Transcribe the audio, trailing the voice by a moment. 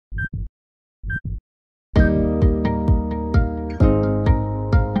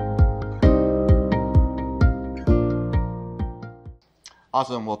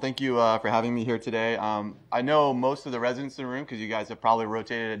Awesome. Well, thank you for having me here today. I know most of the residents in the room because you guys have probably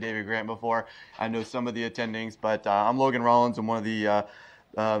rotated at David Grant before. I know some of the attendings, but I'm Logan Rawlins. I'm one of the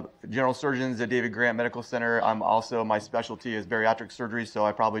general surgeons at David Grant Medical Center. I'm also, my specialty is bariatric surgery, so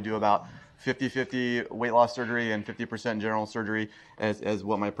I probably do about 50-50 weight loss surgery and 50% general surgery as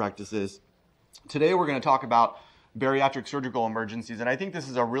what my practice is. Today we're going to talk about bariatric surgical emergencies, and I think this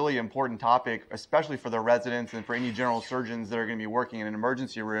is a really important topic, especially for the residents and for any general surgeons that are going to be working in an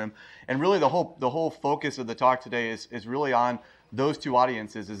emergency room. And really the whole focus of the talk today is really on those two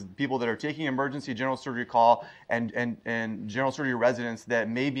audiences, is people that are taking emergency general surgery call and general surgery residents that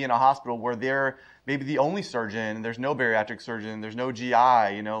may be in a hospital where they're maybe the only surgeon, there's no bariatric surgeon, there's no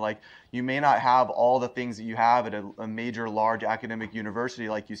GI, like you may not have all the things that you have at a major large academic university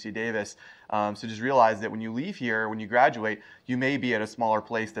like UC Davis. So just realize that when you leave here, when you graduate, you may be at a smaller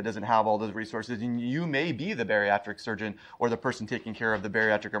place that doesn't have all those resources, and you may be the bariatric surgeon or the person taking care of the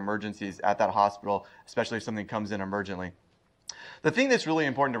bariatric emergencies at that hospital, especially if something comes in emergently. The thing that's really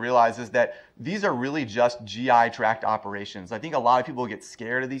important to realize is that these are really just GI tract operations. I think a lot of people get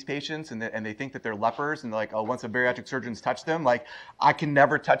scared of these patients and they think that they're lepers and they're like, oh, once a bariatric surgeon's touched them, like I can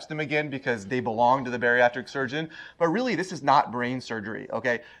never touch them again because they belong to the bariatric surgeon. But really, this is not brain surgery,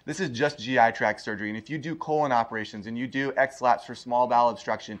 okay? This is just GI tract surgery. And if you do colon operations and you do XLAPs for small bowel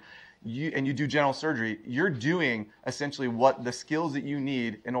obstruction, and you do general surgery, you're doing essentially what the skills that you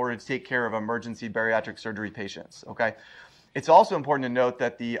need in order to take care of emergency bariatric surgery patients, okay? It's also important to note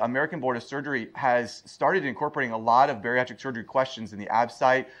that the American Board of Surgery has started incorporating a lot of bariatric surgery questions in the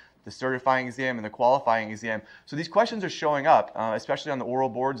ABSITE, the certifying exam, and the qualifying exam. So these questions are showing up, especially on the oral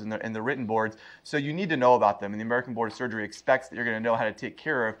boards and the written boards. So you need to know about them. And the American Board of Surgery expects that you're going to know how to take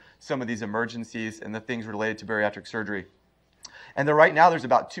care of some of these emergencies and the things related to bariatric surgery. And right now, there's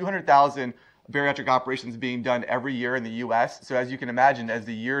about 200,000 bariatric operations being done every year in the U.S. So as you can imagine, as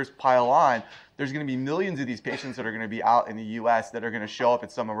the years pile on, there's going to be millions of these patients that are going to be out in the U.S. that are going to show up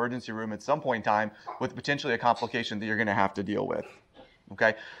at some emergency room at some point in time with potentially a complication that you're going to have to deal with.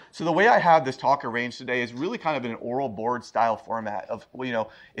 Okay, so the way I have this talk arranged today is really kind of in an oral board style format of,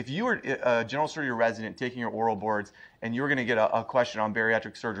 if you were a general surgery resident taking your oral boards and you were going to get a question on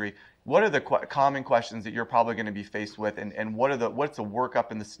bariatric surgery, what are the common questions that you're probably going to be faced with, and what's the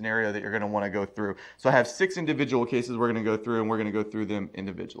workup in the scenario that you're going to want to go through? So I have 6 individual cases we're going to go through, and we're going to go through them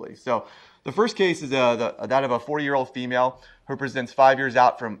individually. So the first case is that of a 40-year-old female who presents 5 years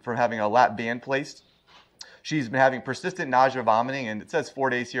out from having a lap band placed. She's been having persistent nausea, vomiting, and it says 4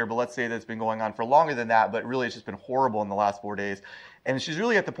 days here, but let's say that's been going on for longer than that, but really it's just been horrible in the last 4 days. And she's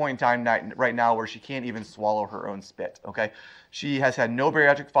really at the point in time right now where she can't even swallow her own spit, okay? She has had no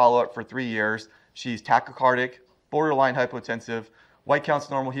bariatric follow-up for 3 years. She's tachycardic, borderline hypotensive, white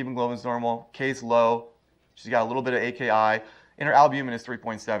count's normal, hemoglobin's normal, K's low. She's got a little bit of AKI, and her albumin is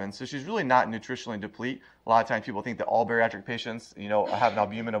 3.7. So she's really not nutritionally deplete. A lot of times people think that all bariatric patients, have an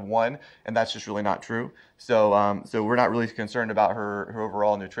albumin of 1, and that's just really not true. So, so we're not really concerned about her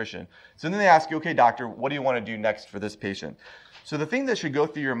overall nutrition. So then they ask you, okay, doctor, what do you want to do next for this patient? So the thing that should go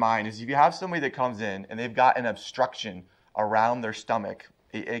through your mind is if you have somebody that comes in and they've got an obstruction around their stomach,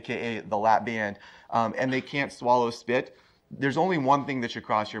 aka the lap band, and they can't swallow spit, there's only one thing that should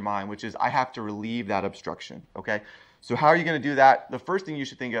cross your mind, which is I have to relieve that obstruction, okay? So how are you going to do that? The first thing you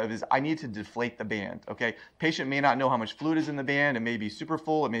should think of is I need to deflate the band, okay? Patient may not know how much fluid is in the band. It may be super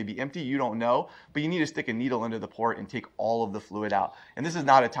full. It may be empty. You don't know. But you need to stick a needle into the port and take all of the fluid out. And this is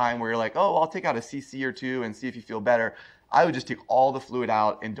not a time where you're like, oh, I'll take out a cc or 2 and see if you feel better. I would just take all the fluid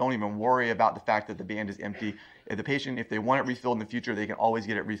out and don't even worry about the fact that the band is empty. If the patient, if they want it refilled in the future, they can always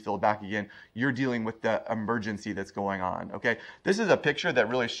get it refilled back again. You're dealing with the emergency that's going on, okay? This is a picture that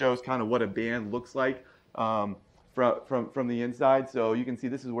really shows kind of what a band looks like. From the inside. So you can see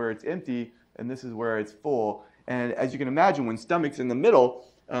this is where it's empty and this is where it's full. And as you can imagine, when stomach's in the middle,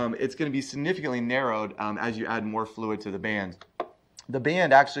 it's going to be significantly narrowed as you add more fluid to the band. The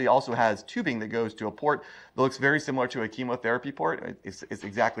band actually also has tubing that goes to a port that looks very similar to a chemotherapy port. It's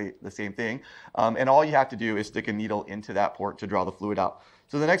exactly the same thing. And all you have to do is stick a needle into that port to draw the fluid out.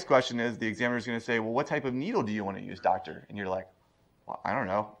 So the next question is, the examiner is going to say, well, what type of needle do you want to use, doctor? And you're like, I don't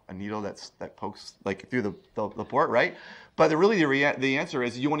know, a needle that pokes like through the port, right? But the answer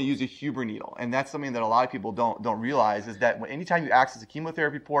is you want to use a Huber needle, and that's something that a lot of people don't realize is that anytime you access a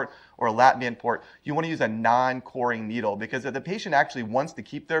chemotherapy port or a lap band port, you want to use a non-coring needle, because if the patient actually wants to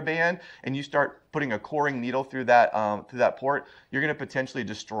keep their band and you start putting a coring needle through that port, you're going to potentially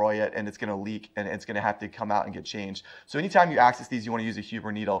destroy it, and it's going to leak, and it's going to have to come out and get changed. So anytime you access these, you want to use a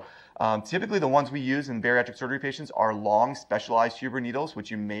Huber needle. Typically, the ones we use in bariatric surgery patients are long, specialized Huber needles,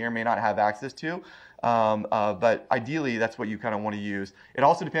 which you may may or may not have access to. But ideally, that's what you kind of want to use. It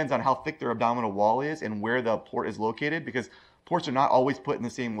also depends on how thick their abdominal wall is and where the port is located, because ports are not always put in the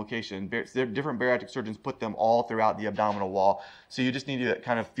same location. Different bariatric surgeons put them all throughout the abdominal wall. So you just need to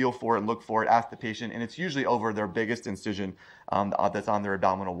kind of feel for it, look for it, ask the patient, and it's usually over their biggest incision that's on their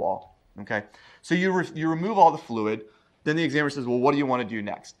abdominal wall. Okay, so you remove all the fluid. Then the examiner says, well, what do you want to do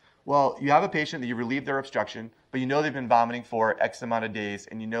next? Well, you have a patient that you relieve their obstruction, but you know they've been vomiting for X amount of days,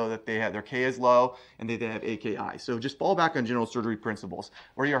 and you know that their K is low and they have AKI. So just fall back on general surgery principles.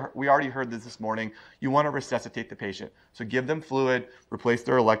 We already heard this morning. You want to resuscitate the patient. So give them fluid, replace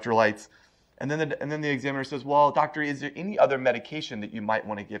their electrolytes, and then the examiner says, well, doctor, is there any other medication that you might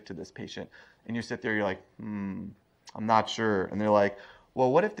want to give to this patient? And you sit there, you're like, I'm not sure. And they're like,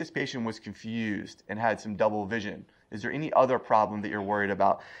 well, what if this patient was confused and had some double vision? Is there any other problem that you're worried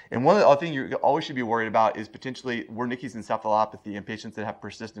about? And one of the other things you always should be worried about is potentially Wernicke's encephalopathy in patients that have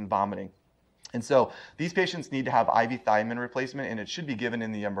persistent vomiting. And so these patients need to have IV thiamine replacement, and it should be given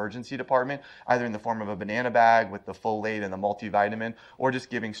in the emergency department, either in the form of a banana bag with the folate and the multivitamin, or just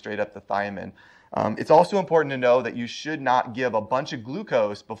giving straight up the thiamine. It's also important to know that you should not give a bunch of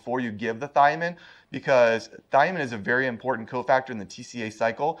glucose before you give the thiamine, because thiamine is a very important cofactor in the TCA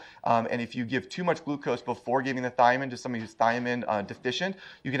cycle. And if you give too much glucose before giving the thiamine to somebody who's thiamine deficient,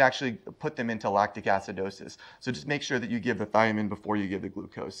 you can actually put them into lactic acidosis. So just make sure that you give the thiamine before you give the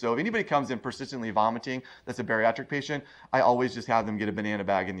glucose. So if anybody comes in persistently vomiting that's a bariatric patient, I always just have them get a banana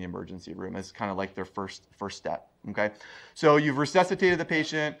bag in the emergency room as kind of like their first step. Okay, so you've resuscitated the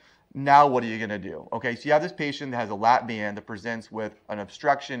patient. Now what are you going to do? Okay, so you have this patient that has a lat band that presents with an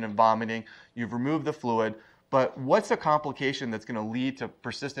obstruction and vomiting. You've removed the fluid, but what's a complication that's going to lead to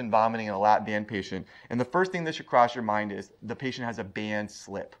persistent vomiting in a lat band patient? And the first thing that should cross your mind is the patient has a band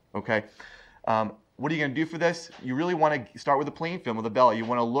slip. Okay, what are you going to do for this? You really want to start with a plain film with a belly. You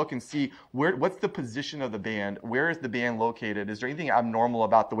want to look and see what's the position of the band. Where is the band located? Is there anything abnormal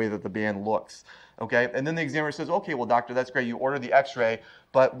about the way that the band looks? Okay, and then the examiner says, okay, well, doctor, that's great. You order the x-ray,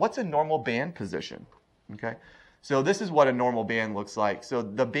 but what's a normal band position? Okay, so this is what a normal band looks like. So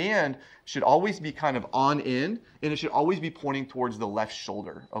the band should always be kind of on in, and it should always be pointing towards the left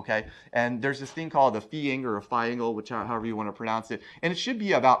shoulder, okay? And there's this thing called a phi angle or phi angle, which however you want to pronounce it, and it should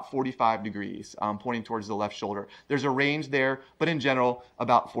be about 45 degrees pointing towards the left shoulder. There's a range there, but in general,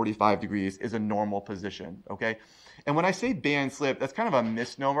 about 45 degrees is a normal position, okay? And when I say band slip, that's kind of a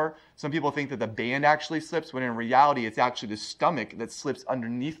misnomer. Some people think that the band actually slips, when in reality, it's actually the stomach that slips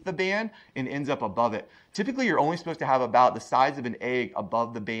underneath the band and ends up above it. Typically, you're only supposed to have about the size of an egg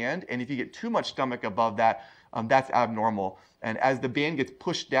above the band, and if you get too much stomach above that, that's abnormal. And as the band gets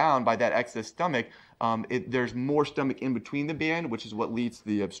pushed down by that excess stomach, there's more stomach in between the band, which is what leads to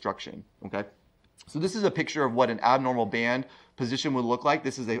the obstruction, okay? So this is a picture of what an abnormal band position would look like.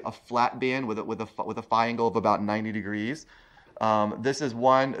 This is a flat band with a phi angle of about 90 degrees. This is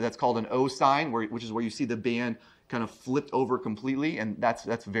one that's called an O sign, which is where you see the band kind of flipped over completely, and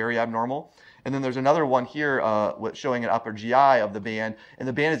that's very abnormal. And then there's another one here showing an upper GI of the band, and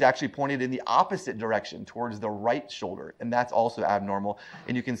the band is actually pointed in the opposite direction towards the right shoulder, and that's also abnormal.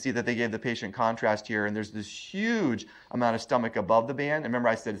 And you can see that they gave the patient contrast here, and there's this huge amount of stomach above the band. And remember,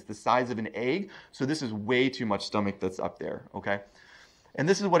 I said it's the size of an egg, so this is way too much stomach that's up there, okay? And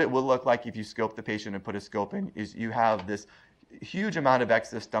this is what it will look like if you scope the patient and put a scope in, is you have this huge amount of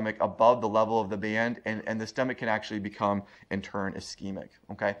excess stomach above the level of the band, and the stomach can actually become, in turn, ischemic,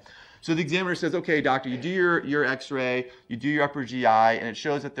 okay? So the examiner says, okay, doctor, you do your x-ray, you do your upper GI, and it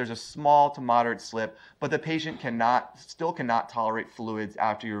shows that there's a small to moderate slip, but the patient still cannot tolerate fluids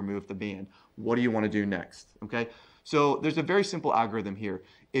after you remove the band. What do you want to do next, okay? So there's a very simple algorithm here.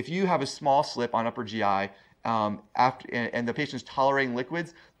 If you have a small slip on upper GI, and the patient's tolerating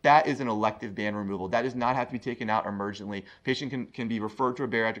liquids, that is an elective band removal. That does not have to be taken out emergently. Patient can be referred to a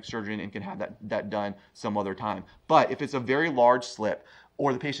bariatric surgeon and can have that done some other time. But if it's a very large slip,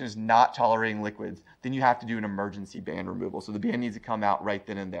 or the patient is not tolerating liquids, then you have to do an emergency band removal. So the band needs to come out right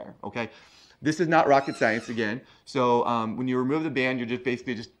then and there, okay? This is not rocket science again. So when you remove the band, you're just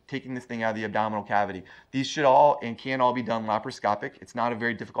basically just taking this thing out of the abdominal cavity. These should all and can all be done laparoscopic. It's not a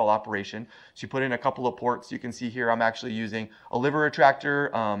very difficult operation. So you put in a couple of ports. You can see here I'm actually using a liver retractor,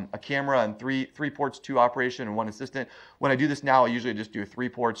 a camera, and three ports, 2 operation and 1 assistant. When I do this now, I usually just do 3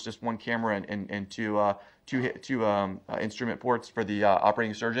 ports, just 1 camera and two instrument ports for the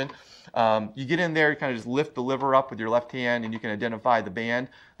operating surgeon. You get in there, you kind of just lift the liver up with your left hand, and you can identify the band.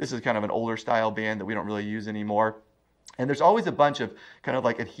 This is kind of an older style band that we don't really use anymore. And there's always a bunch of kind of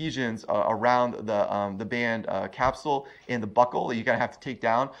like adhesions around the band capsule and the buckle that you kind of have to take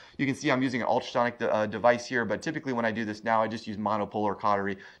down. You can see I'm using an ultrasonic device here, but typically when I do this now, I just use monopolar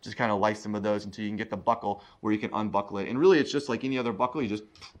cautery, just kind of lice some of those until you can get the buckle where you can unbuckle it. And really it's just like any other buckle, you just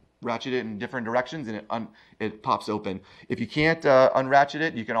ratchet it in different directions and it pops open. If you can't unratchet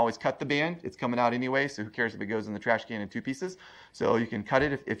it, you can always cut the band. It's coming out anyway, so who cares if it goes in the trash can in 2 pieces. So you can cut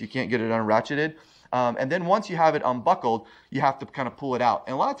it if you can't get it unratcheted. And then once you have it unbuckled, you have to kind of pull it out.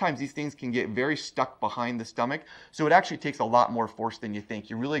 And a lot of times these things can get very stuck behind the stomach. So it actually takes a lot more force than you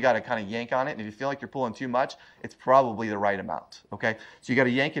think. You really got to kind of yank on it. And if you feel like you're pulling too much, it's probably the right amount. Okay. So you got to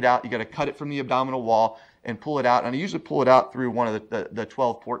yank it out. You got to cut it from the abdominal wall and pull it out. And I usually pull it out through one of the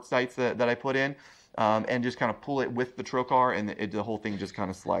 12 port sites that I put in, and just kind of pull it with the trocar, and the whole thing just kind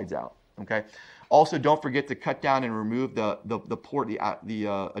of slides out. Okay. Also, don't forget to cut down and remove the port,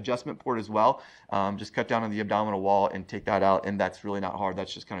 the adjustment port as well. Just cut down on the abdominal wall and take that out, and that's really not hard.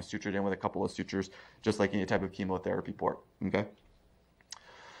 That's just kind of sutured in with a couple of sutures, just like any type of chemotherapy port. Okay.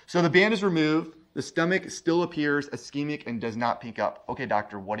 So the band is removed. The stomach still appears ischemic and does not pink up. Okay,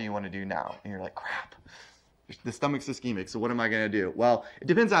 doctor, what do you want to do now? And you're like, crap. The stomach's ischemic, so what am I going to do? Well, it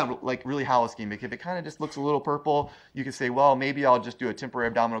depends on like really how ischemic. If it kind of just looks a little purple, you can say, well, maybe I'll just do a temporary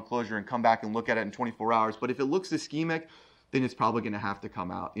abdominal closure and come back and look at it in 24 hours. But if it looks ischemic, then it's probably going to have to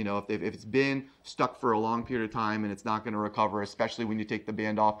come out. You know, if it's been stuck for a long period of time and it's not going to recover, especially when you take the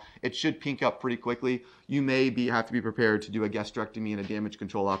band off, it should pink up pretty quickly. You may have to be prepared to do a gastrectomy and a damage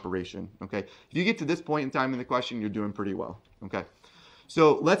control operation. Okay, if you get to this point in time in the question, you're doing pretty well. Okay.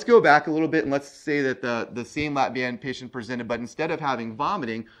 So let's go back a little bit and let's say that the same lat band patient presented, but instead of having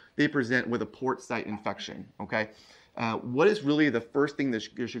vomiting, they present with a port site infection, okay? What is really the first thing that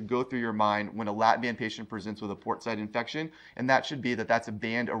should go through your mind when a lat band patient presents with a port site infection? And that should be that that's a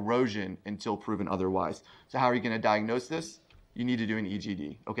band erosion until proven otherwise. So how are you going to diagnose this? You need to do an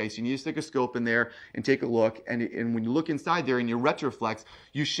EGD. Okay, so you need to stick a scope in there and take a look. And when you look inside there in your retroflex,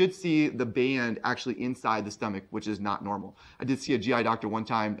 you should see the band actually inside the stomach, which is not normal. I did see a GI doctor one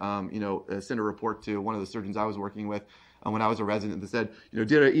time, send a report to one of the surgeons I was working with when I was a resident that said,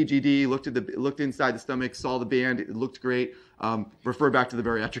 did an EGD, looked inside the stomach, saw the band, it looked great, refer back to the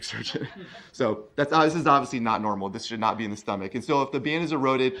bariatric surgeon. So this is obviously not normal. This should not be in the stomach. And so if the band is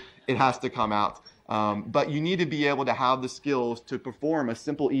eroded, it has to come out. But you need to be able to have the skills to perform a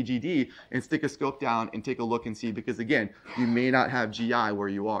simple EGD and stick a scope down and take a look and see, because again, you may not have GI where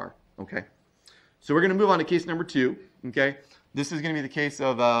you are, okay? So we're gonna move on to case number 2, okay? This is gonna be the case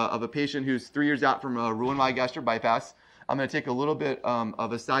of a patient who's 3 years out from a Roux-en-Y gastric bypass. I'm gonna take a little bit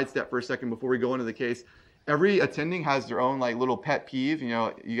of a sidestep for a second before we go into the case. Every attending has their own like little pet peeve.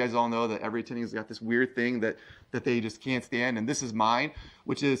 You guys all know that every attending's got this weird thing that they just can't stand, and this is mine,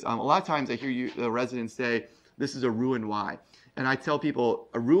 which is a lot of times I hear the residents say, this is a Roux-en-Y. And I tell people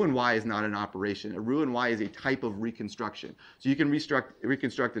a Roux-en-Y is not an operation. A Roux-en-Y is a type of reconstruction. So you can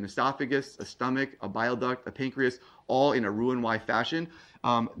reconstruct an esophagus, a stomach, a bile duct, a pancreas, all in a Roux-en-Y fashion.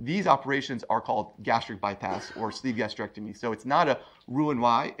 These operations are called gastric bypass or sleeve gastrectomy. So it's not a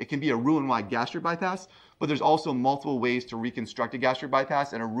Roux-en-Y. It can be a Roux-en-Y gastric bypass, but there's also multiple ways to reconstruct a gastric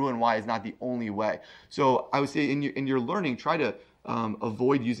bypass, and a Roux-en-Y is not the only way. So I would say in your learning, try to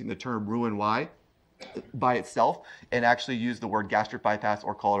avoid using the term Roux-en-Y by itself and actually use the word gastric bypass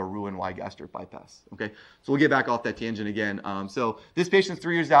or call it a Roux-en-Y gastric bypass. Okay, so we'll get back off that tangent again. So this patient's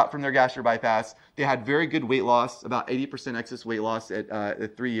 3 years out from their gastric bypass. They had very good weight loss, about 80% excess weight loss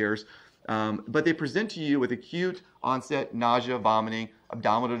at 3 years. But they present to you with acute onset nausea, vomiting,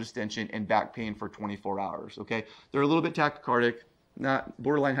 abdominal distension, and back pain for 24 hours. Okay, they're a little bit tachycardic, not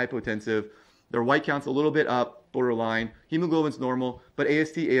borderline hypotensive. Their white count's a little bit up, borderline. Hemoglobin's normal, but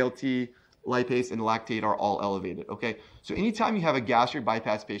AST, ALT, lipase, and lactate are all elevated, okay? So anytime you have a gastric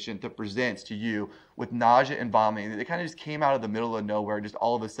bypass patient that presents to you with nausea and vomiting, they kind of just came out of the middle of nowhere, just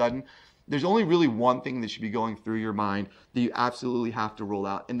all of a sudden, there's only really one thing that should be going through your mind that you absolutely have to rule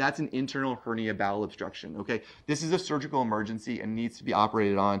out, and that's an internal hernia bowel obstruction, okay? This is a surgical emergency and needs to be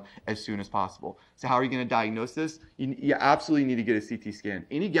operated on as soon as possible. So how are you going to diagnose this? You absolutely need to get a CT scan.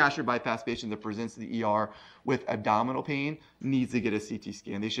 Any gastric bypass patient that presents to the ER with abdominal pain needs to get a CT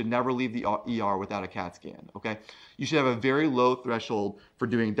scan. They should never leave the ER without a CAT scan, okay? You should have a very low threshold for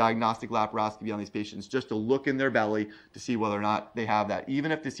doing diagnostic laparoscopy on these patients just to look in their belly to see whether or not they have that,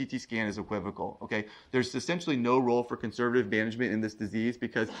 even if the CT scan is equivocal, okay? There's essentially no role for conservative management in this disease,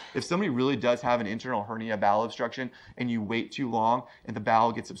 because if somebody really does have an internal hernia bowel obstruction and you wait too long and the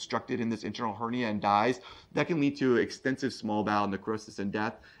bowel gets obstructed in this internal hernia and dies, that can lead to extensive small bowel necrosis and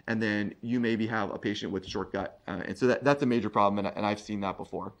death, and then you maybe have a patient with short gut. And so that's a major problem, and I've seen that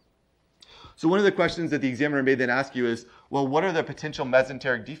before. So one of the questions that the examiner may then ask you is, well, what are the potential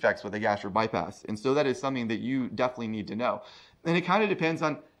mesenteric defects with a gastric bypass? And so that is something that you definitely need to know. And it kind of depends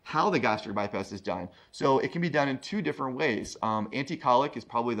on how the gastric bypass is done. So it can be done in two different ways. Anticolic is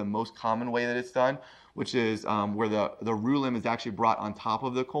probably the most common way that it's done, which is where the rulum is actually brought on top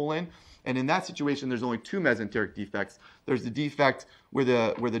of the colon. And in that situation, there's only two mesenteric defects. There's the defect where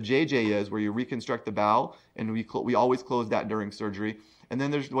the JJ is, where you reconstruct the bowel, and we always close that during surgery. And then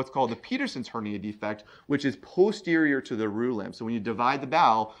there's what's called the Peterson's hernia defect, which is posterior to the rulum. So when you divide the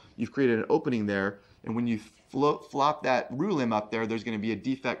bowel, you've created an opening there, and when you flop that rulum up there, there's going to be a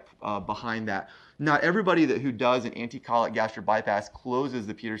defect behind that. Not everybody who does an anticolic gastric bypass closes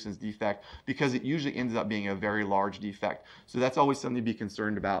the Peterson's defect, because it usually ends up being a very large defect. So that's always something to be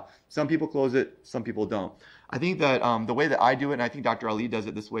concerned about. Some people close it, some people don't. I think that the way that I do it, and I think Dr. Ali does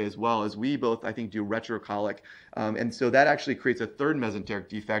it this way as well, is we both, I think, do retrocolic. And so that actually creates a third mesenteric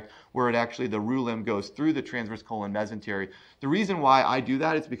defect, where it actually, the rulum goes through the transverse colon mesentery. The reason why I do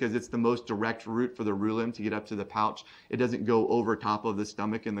that is because it's the most direct route for the rulum to get up to the pouch. It doesn't go over top of the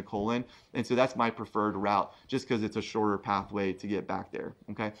stomach and the colon. And so that's my preferred route, just because it's a shorter pathway to get back there,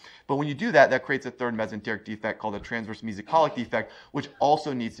 okay? But when you do that, that creates a third mesenteric defect called a transverse mesocolic defect, which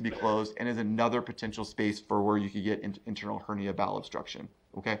also needs to be closed and is another potential space for where you could get internal hernia bowel obstruction,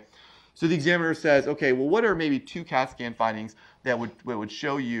 okay? So the examiner says, okay, well, what are maybe two CAT scan findings that would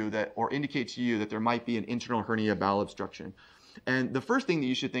show you that, or indicate to you that there might be an internal hernia bowel obstruction? And the first thing that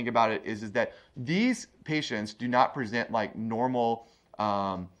you should think about it is that these patients do not present like normal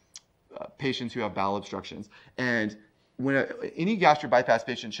patients who have bowel obstructions. And when any gastric bypass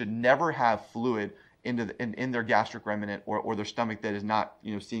patient should never have fluid in their gastric remnant or their stomach that is not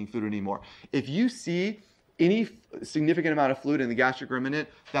seeing fluid anymore. If you see any significant amount of fluid in the gastric remnant,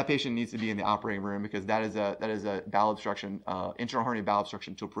 that patient needs to be in the operating room, because that is a bowel obstruction, internal hernia bowel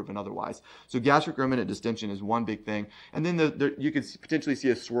obstruction until proven otherwise. So gastric remnant distension is one big thing. And then you could potentially see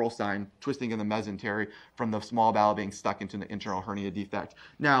a swirl sign twisting in the mesentery from the small bowel being stuck into the internal hernia defect.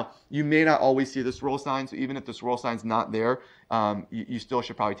 Now, you may not always see the swirl sign, so even if the swirl sign's not there, you still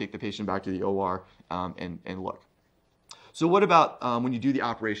should probably take the patient back to the OR and look. So what about when you do the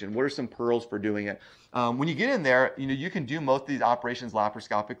operation? What are some pearls for doing it? When you get in there, you can do most of these operations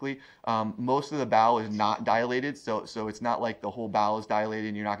laparoscopically. Most of the bowel is not dilated, so it's not like the whole bowel is dilated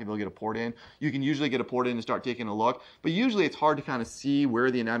and you're not going to be able to get a port in. You can usually get a port in and start taking a look, but usually it's hard to kind of see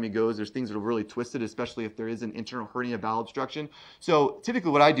where the anatomy goes. There's things that are really twisted, especially if there is an internal hernia bowel obstruction. So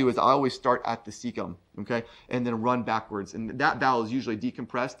typically what I do is I always start at the cecum, okay, and then run backwards. And that bowel is usually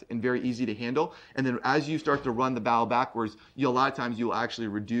decompressed and very easy to handle. And then as you start to run the bowel backwards, a lot of times you'll actually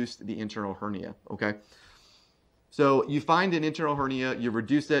reduce the internal hernia, okay? So you find an internal hernia, you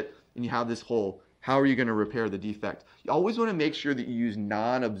reduce it, and you have this hole. How are you going to repair the defect? You always want to make sure that you use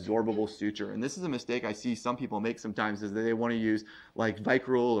non-absorbable suture. And this is a mistake I see some people make sometimes, is that they want to use like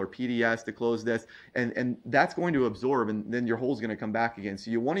Vicryl or PDS to close this. And that's going to absorb, and then your hole's going to come back again. So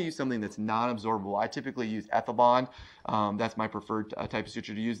you want to use something that's non-absorbable. I typically use Ethibond. That's my preferred type of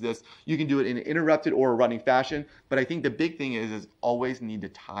suture to use this. You can do it in an interrupted or a running fashion. But I think the big thing is always need to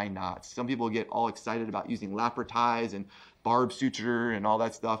tie knots. Some people get all excited about using lapper ties and barb suture and all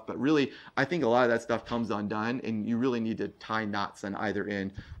that stuff, but really I think a lot of that stuff comes undone, and you really need to tie knots on either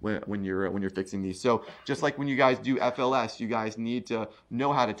end when you're fixing these. So just like when you guys do FLS, you guys need to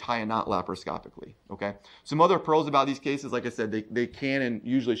know how to tie a knot laparoscopically, okay? Some other pearls about these cases, like I said, they can and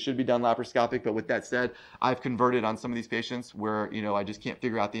usually should be done laparoscopic, but with that said, I've converted on some of these patients where I just can't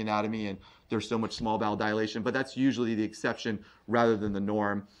figure out the anatomy and there's so much small bowel dilation, but that's usually the exception rather than the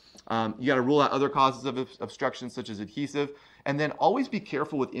norm. You got to rule out other causes of obstruction, such as adhesive, and then always be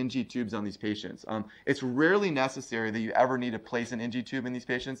careful with NG tubes on these patients. It's rarely necessary that you ever need to place an NG tube in these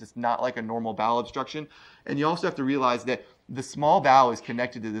patients. It's not like a normal bowel obstruction. And you also have to realize that the small bowel is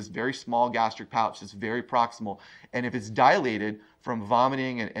connected to this very small gastric pouch that's very proximal. And if it's dilated from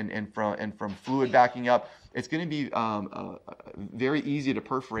vomiting and from fluid backing up, it's going to be very easy to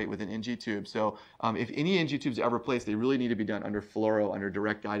perforate with an NG tube. So if any NG tubes are ever placed, they really need to be done under fluoro, under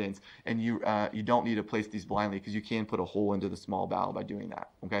direct guidance. And you don't need to place these blindly, because you can put a hole into the small bowel by doing that,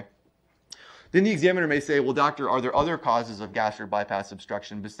 okay? Then the examiner may say, well, doctor, are there other causes of gastric bypass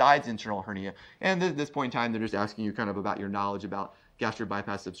obstruction besides internal hernia? And at this point in time, they're just asking you kind of about your knowledge about gastric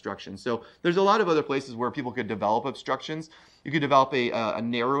bypass obstruction. So there's a lot of other places where people could develop obstructions. You could develop a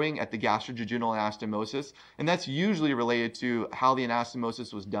narrowing at the gastrojejunal anastomosis, and that's usually related to how the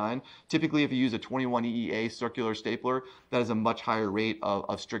anastomosis was done. Typically, if you use a 21 EEA circular stapler, that is a much higher rate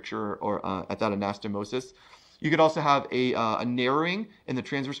of stricture or at that anastomosis. You could also have a narrowing in the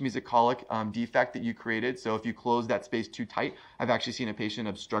transverse mesocolic defect that you created. So if you close that space too tight, I've actually seen a patient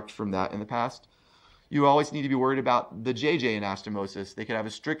obstruct from that in the past. You always need to be worried about the JJ anastomosis. They could have a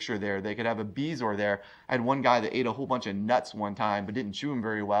stricture there. They could have a Bezoar there. I had one guy that ate a whole bunch of nuts one time but didn't chew them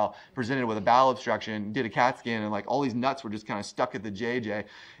very well, presented with a bowel obstruction, did a CAT scan, and like all these nuts were just kind of stuck at the JJ.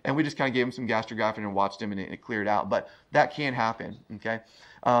 And we just kind of gave him some gastrografin and watched him, and it cleared out. But that can happen, okay?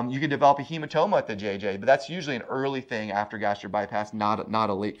 You can develop a hematoma at the JJ, but that's usually an early thing after gastric bypass, not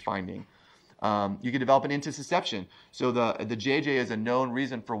a late finding. You can develop an intussusception. So the JJ is a known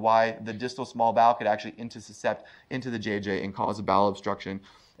reason for why the distal small bowel could actually intussuscept into the JJ and cause a bowel obstruction.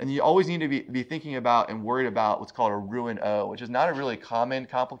 And you always need to be thinking about and worried about what's called a Ruin O, which is not a really common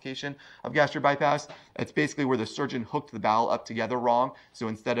complication of gastric bypass. It's basically where the surgeon hooked the bowel up together wrong. So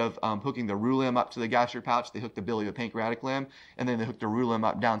instead of hooking the roux limb up to the gastric pouch, they hooked the biliopancreatic limb, and then they hooked the roux limb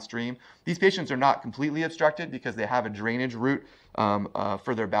up downstream. These patients are not completely obstructed because they have a drainage route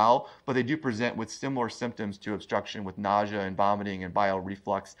for their bowel, but they do present with similar symptoms to obstruction with nausea and vomiting and bile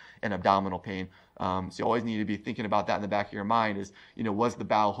reflux and abdominal pain. So you always need to be thinking about that in the back of your mind is, was the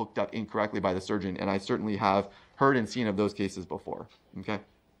bowel hooked up incorrectly by the surgeon? And I certainly have heard and seen of those cases before, okay?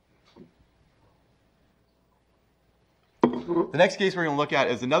 The next case we're going to look at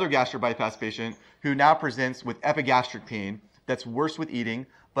is another gastric bypass patient who now presents with epigastric pain that's worse with eating,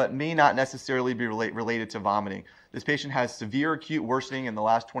 but may not necessarily be related to vomiting. This patient has severe acute worsening in the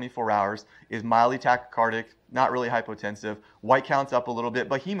last 24 hours, is mildly tachycardic, not really hypotensive, white counts up a little bit,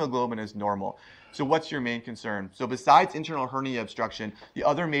 but hemoglobin is normal. So what's your main concern? So besides internal hernia obstruction, the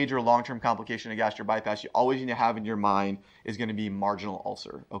other major long-term complication of gastric bypass you always need to have in your mind is going to be marginal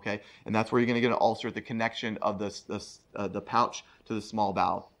ulcer, okay? And that's where you're going to get an ulcer at the connection of the pouch to the small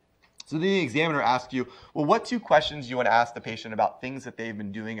bowel. So then the examiner asks you, well, what 2 questions you want to ask the patient about things that they've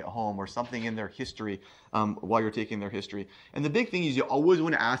been doing at home or something in their history while you're taking their history. And the big thing is you always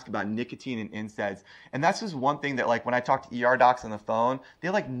want to ask about nicotine and NSAIDs. And that's just one thing that, like, when I talk to ER docs on the phone, they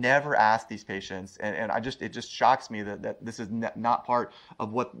like never ask these patients. And it just shocks me that this is not part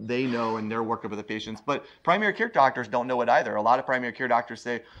of what they know in their workup with the patients. But primary care doctors don't know it either. A lot of primary care doctors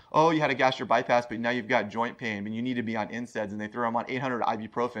say, oh, you had a gastric bypass, but now you've got joint pain, and you need to be on NSAIDs, and they throw them on 800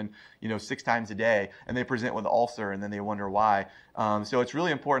 ibuprofen, 6 times a day, and they present with an ulcer, and then they wonder why. So it's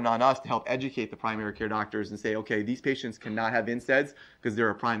really important on us to help educate the primary care doctors and say, okay, these patients cannot have NSAIDs because they're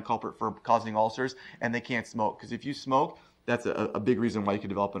a prime culprit for causing ulcers, and they can't smoke. Because if you smoke, that's a big reason why you could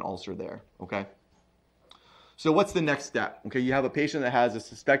develop an ulcer there, okay? So what's the next step? Okay, you have a patient that has a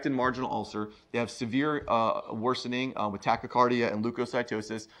suspected marginal ulcer. They have severe worsening with tachycardia and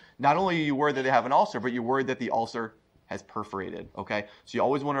leukocytosis. Not only are you worried that they have an ulcer, but you're worried that the ulcer has perforated, okay? So you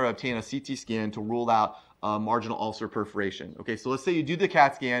always want to obtain a CT scan to rule out marginal ulcer perforation. Okay, so let's say you do the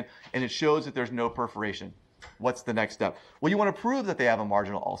CAT scan and it shows that there's no perforation. What's the next step? Well, you want to prove that they have a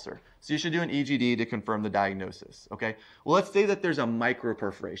marginal ulcer. So you should do an EGD to confirm the diagnosis, okay? Well, let's say that there's a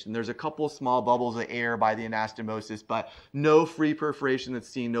microperforation. There's a couple of small bubbles of air by the anastomosis, but no free perforation that's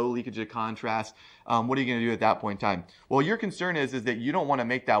seen, no leakage of contrast. What are you going to do at that point in time? Well, your concern is that you don't want to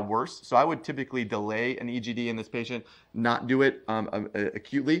make that worse. So I would typically delay an EGD in this patient, not do it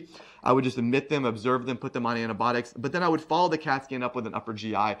acutely. I would just admit them, observe them, put them on antibiotics, but then I would follow the CAT scan up with an upper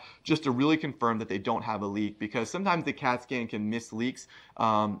GI just to really confirm that they don't have a leak, because sometimes the CAT scan can miss leaks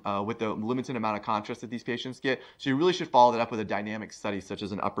with the limited amount of contrast that these patients get. So you really should follow that up with a dynamic study such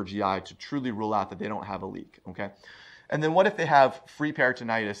as an upper GI to truly rule out that they don't have a leak, okay? And then what if they have free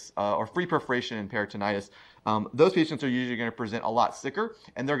peritonitis or free perforation and peritonitis? Those patients are usually going to present a lot sicker,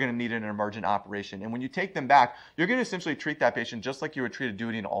 and they're going to need an emergent operation. And when you take them back, you're going to essentially treat that patient just like you would treat a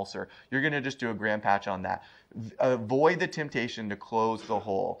duodenal ulcer. You're going to just do a gram patch on that. Avoid the temptation to close the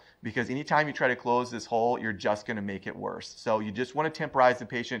hole, because anytime you try to close this hole, you're just going to make it worse. So you just want to temporize the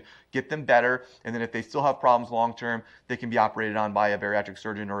patient, get them better, and then if they still have problems long term, they can be operated on by a bariatric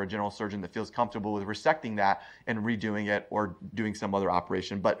surgeon or a general surgeon that feels comfortable with resecting that and redoing it or doing some other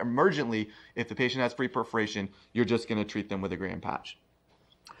operation. But emergently, if the patient has free perforation, you're just going to treat them with a gram patch.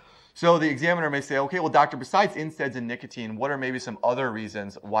 So the examiner may say, okay, well, doctor, besides NSAIDs and nicotine, what are maybe some other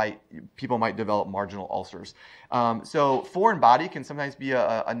reasons why people might develop marginal ulcers? So foreign body can sometimes be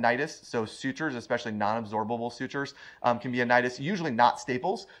a nidus. So sutures, especially non-absorbable sutures, can be a nidus, usually not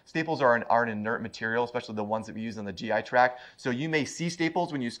staples. Staples are an inert material, especially the ones that we use on the GI tract. So you may see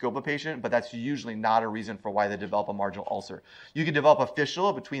staples when you scope a patient, but that's usually not a reason for why they develop a marginal ulcer. You can develop a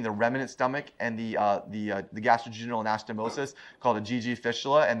fistula between the remnant stomach and the gastrojejunal anastomosis called a GG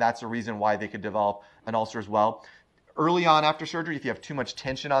fistula, and that's a reason why they could develop an ulcer as well. Early on after surgery, if you have too much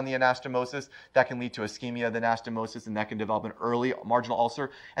tension on the anastomosis, that can lead to ischemia of the anastomosis, and that can develop an early marginal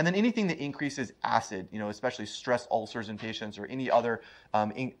ulcer. And then anything that increases acid, especially stress ulcers in patients or any other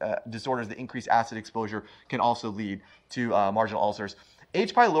disorders that increase acid exposure can also lead to marginal ulcers.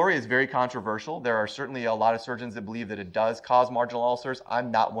 H. pylori is very controversial. There are certainly a lot of surgeons that believe that it does cause marginal ulcers.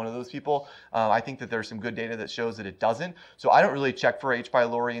 I'm not one of those people. I think that there's some good data that shows that it doesn't. So I don't really check for H.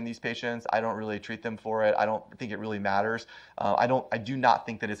 pylori in these patients. I don't really treat them for it. I don't think it really matters. I do not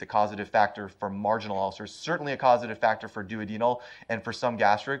think that it's a causative factor for marginal ulcers. Certainly a causative factor for duodenal and for some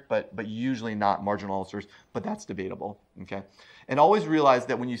gastric, but usually not marginal ulcers. But that's debatable. Okay. And always realize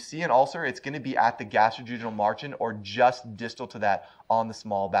that when you see an ulcer, it's going to be at the gastroduodenal margin or just distal to that on the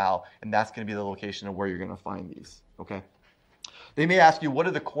small bowel. And that's going to be the location of where you're going to find these. Okay. They may ask you, what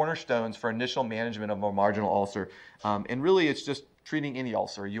are the cornerstones for initial management of a marginal ulcer? And really, it's just treating any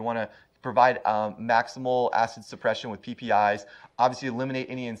ulcer. You want to provide maximal acid suppression with PPIs, obviously eliminate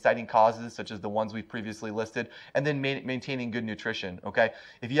any inciting causes such as the ones we've previously listed, and then maintaining good nutrition, okay?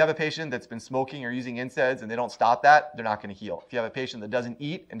 If you have a patient that's been smoking or using NSAIDs and they don't stop that, they're not gonna heal. If you have a patient that doesn't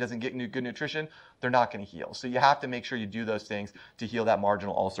eat and doesn't get good nutrition, they're not gonna heal. So you have to make sure you do those things to heal that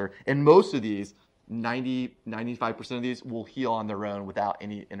marginal ulcer. And most of these, 95% of these will heal on their own without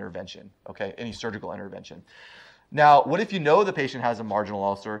any intervention, okay? Any surgical intervention. Now, what if you know the patient has a marginal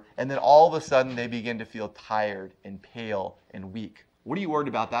ulcer and then all of a sudden they begin to feel tired and pale and weak? What are you worried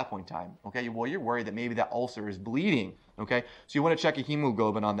about at that point in time? Okay, well, you're worried that maybe that ulcer is bleeding. Okay, so you want to check a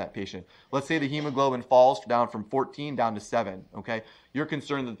hemoglobin on that patient. Let's say the hemoglobin falls down from 14 down to 7. Okay, you're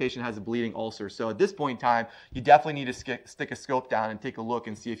concerned that the patient has a bleeding ulcer. So at this point in time, you definitely need to stick a scope down and take a look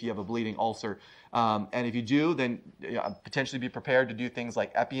and see if you have a bleeding ulcer. And if you do, then potentially be prepared to do things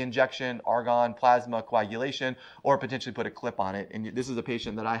like epi injection, argon, plasma, coagulation, or potentially put a clip on it. And this is a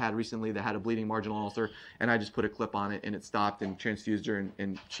patient that I had recently that had a bleeding marginal ulcer, and I just put a clip on it and it stopped and transfused her,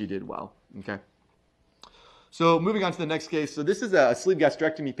 and she did well. Okay. So moving on to the next case. So this is a sleeve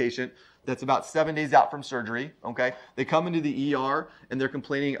gastrectomy patient that's about 7 days out from surgery. Okay, they come into the ER and they're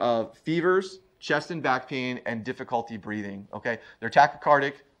complaining of fevers, chest and back pain, and difficulty breathing. Okay, they're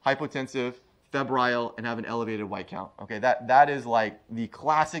tachycardic, hypotensive, febrile, and have an elevated white count. Okay, that is like the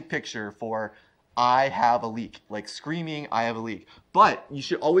classic picture for I have a leak, like screaming, I have a leak. But you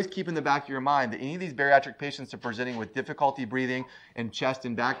should always keep in the back of your mind that any of these bariatric patients that are presenting with difficulty breathing and chest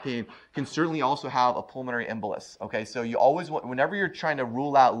and back pain can certainly also have a pulmonary embolus. Okay, so you always want, whenever you're trying to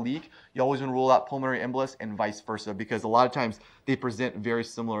rule out leak, you always want to rule out pulmonary embolus and vice versa, because a lot of times they present very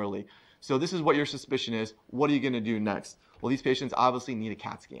similarly. So this is what your suspicion is. What are you going to do next? Well, these patients obviously need a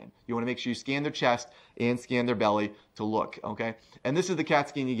CAT scan. You want to make sure you scan their chest and scan their belly to look, okay? And this is the CAT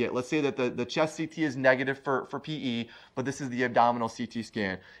scan you get. Let's say that the chest CT is negative for PE, but this is the abdominal CT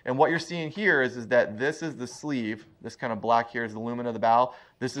scan. And what you're seeing here is that this is the sleeve. This kind of black here is the lumen of the bowel.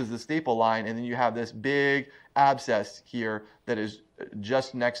 This is the staple line, and then you have this big abscess here that is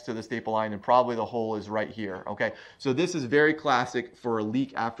just next to the staple line, and probably the hole is right here, okay? So this is very classic for a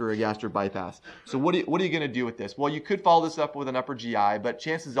leak after a gastric bypass. So what are you going to do with this? Well, you could follow this up with an upper GI, but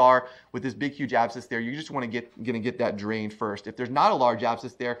chances are with this big, huge abscess there, you just want to get that drained first. If there's not a large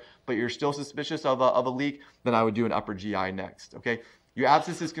abscess there, but you're still suspicious of a leak, then I would do an upper GI next, okay? Your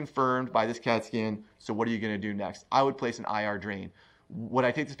abscess is confirmed by this CAT scan, so what are you going to do next? I would place an IR drain. Would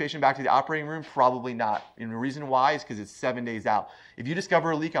I take this patient back to the operating room? Probably not. And the reason why is because it's 7 days out. If you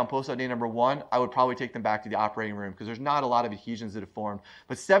discover a leak on post-op day number 1, I would probably take them back to the operating room because there's not a lot of adhesions that have formed.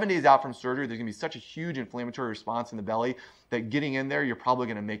 But 7 days out from surgery, there's going to be such a huge inflammatory response in the belly that getting in there, you're probably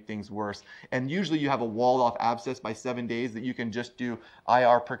going to make things worse. And usually you have a walled-off abscess by 7 days that you can just do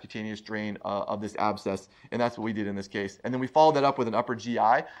IR percutaneous drain of this abscess. And that's what we did in this case. And then we followed that up with an upper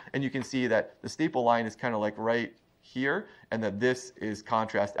GI, and you can see that the staple line is kind of like right here, and that this is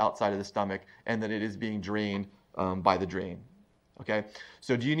contrast outside of the stomach, and that it is being drained by the drain. Okay,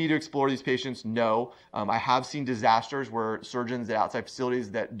 so do you need to explore these patients? No. I have seen disasters where surgeons at outside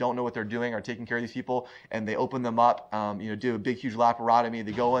facilities that don't know what they're doing are taking care of these people, and they open them up, do a big, huge laparotomy.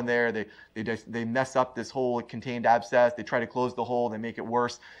 They go in there, they mess up this whole contained abscess. They try to close the hole, they make it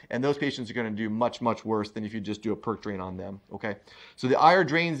worse, and those patients are going to do much, much worse than if you just do a perc drain on them. Okay, so the IR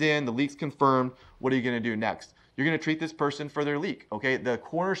drains in, the leak's confirmed. What are you going to do next? You're going to treat this person for their leak. Okay, the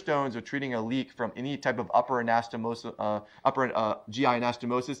cornerstones of treating a leak from any type of upper GI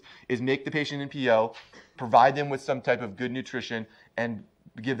anastomosis is make the patient in PO, provide them with some type of good nutrition, and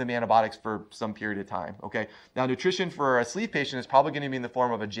give them antibiotics for some period of time, okay? Now, nutrition for a sleeve patient is probably going to be in the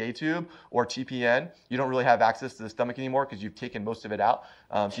form of a J-tube or TPN. You don't really have access to the stomach anymore because you've taken most of it out,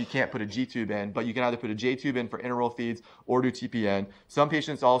 so you can't put a G-tube in, but you can either put a J-tube in for intraoral feeds or do TPN. Some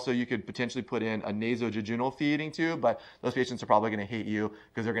patients also, you could potentially put in a nasojejunal feeding tube, but those patients are probably going to hate you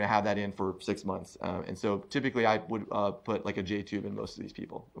because they're going to have that in for 6 months. And so typically I would put like a J-tube in most of these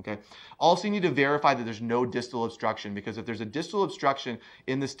people, okay? Also, you need to verify that there's no distal obstruction, because if there's a distal obstruction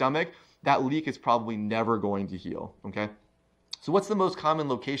in the stomach, that leak is probably never going to heal, okay? So what's the most common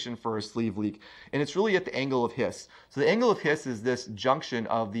location for a sleeve leak? And it's really at the angle of His. So the angle of His is this junction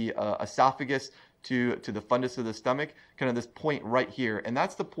of the esophagus to the fundus of the stomach, kind of this point right here. And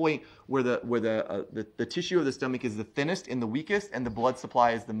that's the point where the tissue of the stomach is the thinnest and the weakest, and the blood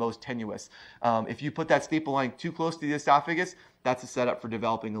supply is the most tenuous. If you put that staple line too close to the esophagus, that's a setup for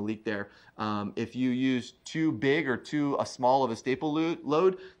developing a leak there. If you use too big or too small of a staple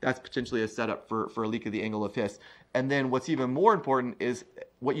load, that's potentially a setup for a leak of the angle of His. And then what's even more important is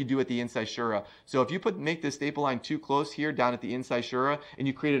what you do at the incisura. So if you make the staple line too close here down at the incisura and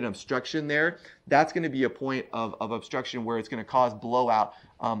you create an obstruction there, that's going to be a point of obstruction where it's going to cause blowout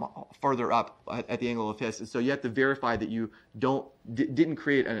further up at the angle of His. And so you have to verify that you didn't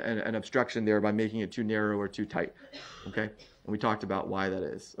create an obstruction there by making it too narrow or too tight. Okay? And we talked about why that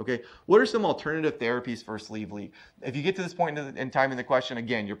is. Okay, what are some alternative therapies for a sleeve leak? If you get to this point in time in the question,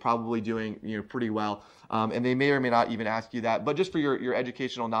 again, you're probably doing pretty well. And they may or may not even ask you that. But just for your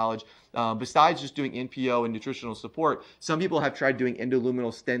educational knowledge, besides just doing NPO and nutritional support, some people have tried doing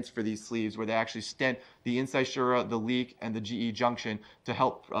endoluminal stents for these sleeves, where they actually stent the incisura, the leak, and the GE junction to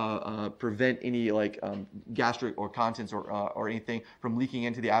help prevent any gastric or contents or anything from leaking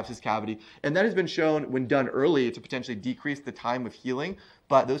into the abscess cavity. And that has been shown, when done early, to potentially decrease the time of healing.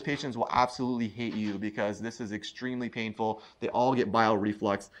 But those patients will absolutely hate you because this is extremely painful. They all get bile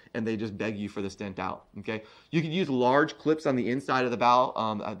reflux, and they just beg you for the stent out. Okay, you can use large clips on the inside of the bowel.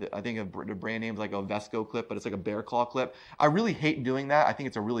 I think the brand name's like a Vesco clip, but it's like a bear claw clip. I really hate doing that. I think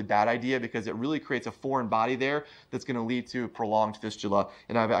it's a really bad idea because it really creates a foreign body there that's going to lead to prolonged fistula.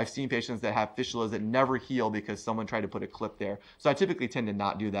 And I've seen patients that have fistulas that never heal because someone tried to put a clip there. So I typically tend to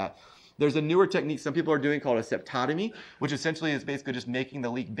not do that. There's a newer technique some people are doing called a septotomy, which essentially is basically just making the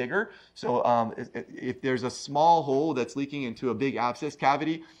leak bigger. So if there's a small hole that's leaking into a big abscess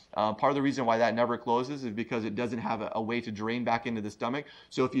cavity, part of the reason why that never closes is because it doesn't have a way to drain back into the stomach.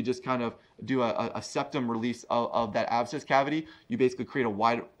 So if you just kind of do a septum release of that abscess cavity, you basically create a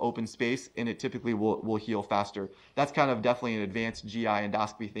wide open space, and it typically will heal faster. That's kind of definitely an advanced GI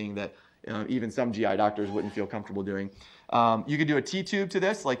endoscopy thing that even some GI doctors wouldn't feel comfortable doing. You could do a T-tube to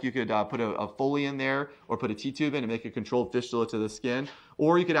this, like you could put a Foley in there or put a T-tube in and make a controlled fistula to the skin.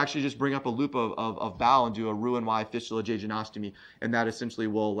 Or you could actually just bring up a loop of bowel and do a Roux-en-Y fistula jejunostomy, and that essentially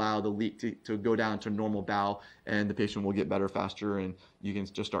will allow the leak to go down to normal bowel, and the patient will get better faster, and you can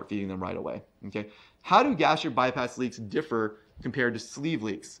just start feeding them right away. Okay? How do gastric bypass leaks differ compared to sleeve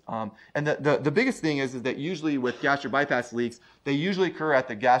leaks? And the biggest thing is that usually with gastric bypass leaks, they usually occur at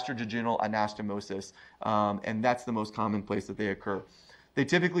the gastrojejunal anastomosis, and that's the most common place that they occur. They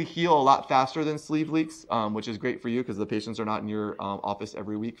typically heal a lot faster than sleeve leaks, which is great for you because the patients are not in your office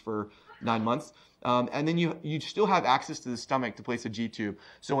every week for 9 months. And then you still have access to the stomach to place a G-tube.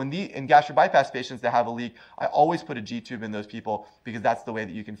 So in gastric bypass patients that have a leak, I always put a G-tube in those people because that's the way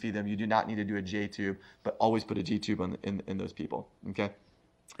that you can feed them. You do not need to do a J-tube, but always put a G-tube in those people. Okay.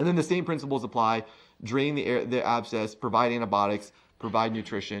 And then the same principles apply: drain the abscess, provide antibiotics, provide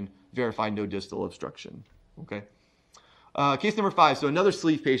nutrition, verify no distal obstruction. Okay. Case number 5. So another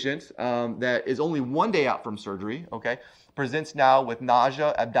sleeve patient that is only 1 day out from surgery. Okay. Presents now with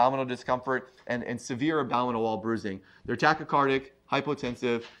nausea, abdominal discomfort, and severe abdominal wall bruising. They're tachycardic,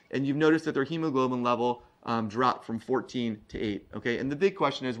 hypotensive, and you've noticed that their hemoglobin level dropped from 14 to 8. Okay, and the big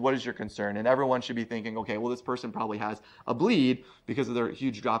question is, what is your concern? And everyone should be thinking, okay, well, this person probably has a bleed because of their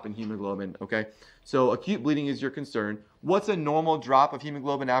huge drop in hemoglobin. Okay, so acute bleeding is your concern. What's a normal drop of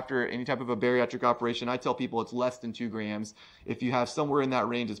hemoglobin after any type of a bariatric operation? I tell people it's less than 2 grams. If you have somewhere in that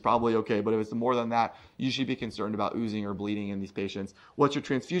range, it's probably okay. But if it's more than that, you should be concerned about oozing or bleeding in these patients. What's your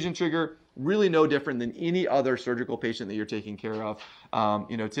transfusion trigger? Really no different than any other surgical patient that you're taking care of.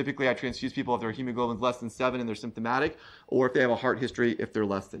 Typically I transfuse people if their hemoglobin is less than 7 and they're symptomatic, or if they have a heart history if they're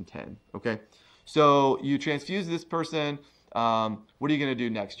less than 10. Okay, so you transfuse this person. What are you going to do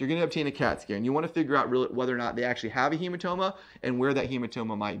next? You're going to obtain a CAT scan. You want to figure out whether or not they actually have a hematoma and where that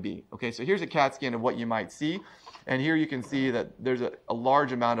hematoma might be. Okay, so here's a CAT scan of what you might see. And here you can see that there's a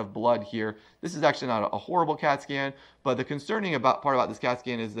large amount of blood here. This is actually not a horrible CAT scan, but the concerning part about this CAT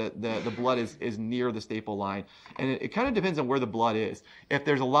scan is that the blood is near the staple line. And it kind of depends on where the blood is. If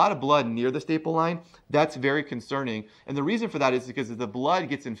there's a lot of blood near the staple line, that's very concerning. And the reason for that is because if the blood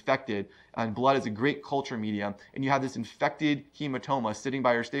gets infected, and blood is a great culture medium, and you have this infected hematoma sitting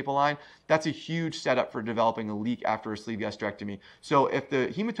by your staple line, that's a huge setup for developing a leak after a sleeve gastrectomy. So if the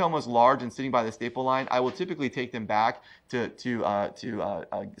hematoma is large and sitting by the staple line, I will typically take them back to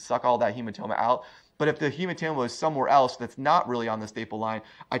suck all that hematoma out. But if the hematoma is somewhere else that's not really on the staple line,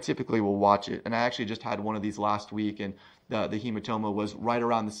 I typically will watch it. And I actually just had one of these last week, and the hematoma was right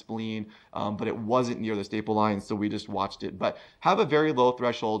around the spleen, but it wasn't near the staple line, so we just watched it. But have a very low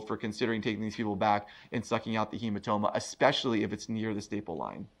threshold for considering taking these people back and sucking out the hematoma, especially if it's near the staple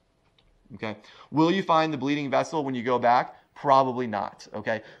line. Okay. Will you find the bleeding vessel when you go back? Probably not.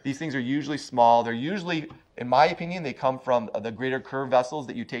 Okay. These things are usually small. They're usually, in my opinion, they come from the greater curve vessels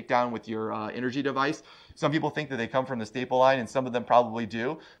that you take down with your energy device. Some people think that they come from the staple line, and some of them probably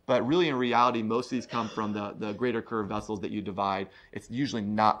do. But really, in reality, most of these come from the greater curve vessels that you divide. It's usually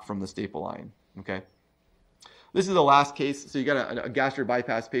not from the staple line. Okay. This is the last case. So you got a gastric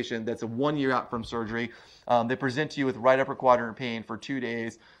bypass patient that's 1 year out from surgery. They present to you with right upper quadrant pain for 2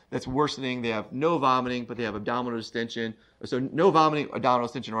 days. That's worsening. They have no vomiting, but they have abdominal distension. So no vomiting, abdominal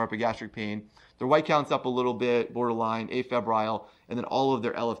distension, or epigastric pain. Their white count's up a little bit, borderline, afebrile, and then all of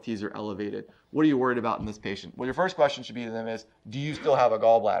their LFTs are elevated. What are you worried about in this patient? Well, your first question should be to them is, do you still have a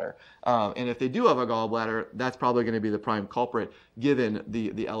gallbladder? And if they do have a gallbladder, that's probably going to be the prime culprit given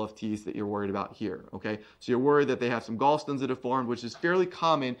the LFTs that you're worried about here, okay? So you're worried that they have some gallstones that have formed, which is fairly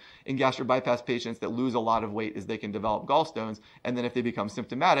common in gastric bypass patients that lose a lot of weight, as they can develop gallstones. And then if they become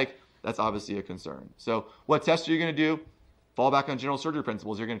symptomatic, that's obviously a concern. So what tests are you going to do? Fall back on general surgery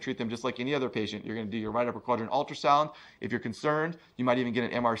principles. You're going to treat them just like any other patient. You're going to do your right upper quadrant ultrasound. If you're concerned, you might even get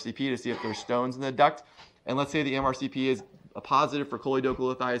an MRCP to see if there's stones in the duct. And let's say the MRCP is a positive for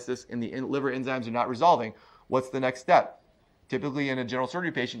choledochylothiasis and the liver enzymes are not resolving. What's the next step? Typically in a general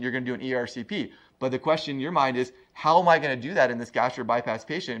surgery patient, you're going to do an ERCP. But the question in your mind is, how am I going to do that in this gastric bypass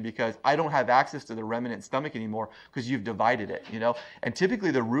patient? Because I don't have access to the remnant stomach anymore because you've divided it, you know? And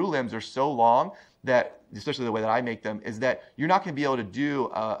typically the roux limbs are so long that, especially the way that I make them, is that you're not going to be able to do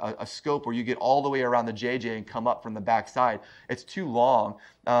a scope where you get all the way around the JJ and come up from the back side. It's too long.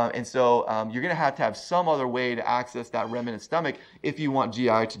 And so you're going to have some other way to access that remnant stomach if you want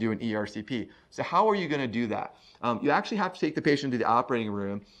GI to do an ERCP. So how are you going to do that? You actually have to take the patient to the operating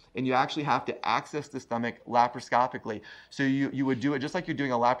room, and you actually have to access the stomach laparoscopically. So you would do it just like you're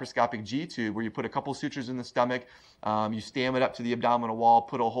doing a laparoscopic G-tube, where you put a couple sutures in the stomach, you stam it up to the abdominal wall,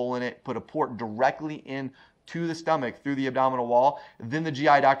 put a hole in it, put a port directly in to the stomach through the abdominal wall. Then the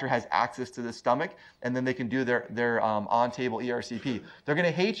GI doctor has access to the stomach, and then they can do their on-table ERCP. They're going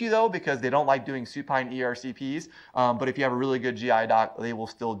to hate you, though, because they don't like doing supine ERCPs. But if you have a really good GI doc, they will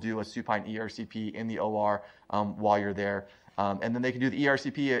still do a supine ERCP in the OR while you're there. And then they can do the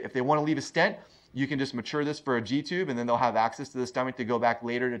ERCP. If they want to leave a stent, you can just mature this for a G-tube, and then they'll have access to the stomach to go back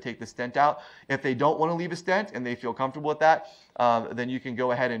later to take the stent out. If they don't want to leave a stent and they feel comfortable with that, then you can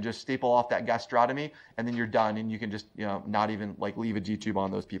go ahead and just staple off that gastrotomy, and then you're done, and you can just, you know, not even like leave a G-tube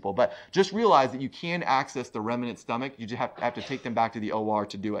on those people. But just realize that you can access the remnant stomach. You just have to take them back to the OR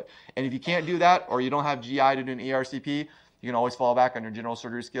to do it. And if you can't do that, or you don't have GI to do an ERCP, you can always fall back on your general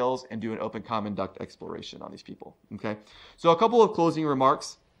surgery skills and do an open common duct exploration on these people. Okay. So a couple of closing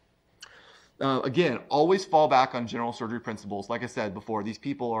remarks. Again, always fall back on general surgery principles. Like I said before, these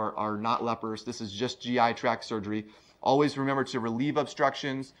people are not lepers. This is just GI tract surgery. Always remember to relieve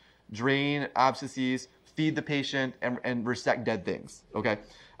obstructions, drain abscesses, feed the patient, and resect dead things. Okay.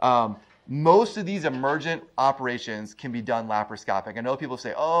 Most of these emergent operations can be done laparoscopic. I know people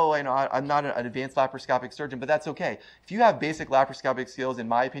say, oh, I know I'm not an advanced laparoscopic surgeon, but that's okay. If you have basic laparoscopic skills, in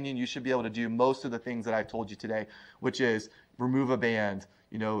my opinion, you should be able to do most of the things that I've told you today, which is remove a band,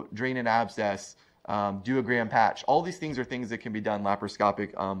 you know, drain an abscess, do a Graham patch. All these things are things that can be done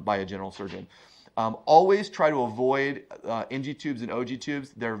laparoscopic by a general surgeon. Always try to avoid NG tubes and OG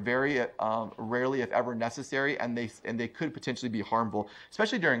tubes. They're very rarely, if ever, necessary, and they could potentially be harmful,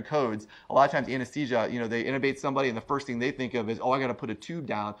 especially during codes. A lot of times anesthesia, you know, they intubate somebody, and the first thing they think of is, oh, I got to put a tube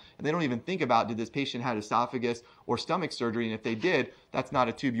down, and they don't even think about, did this patient have esophagus or stomach surgery, and if they did, that's not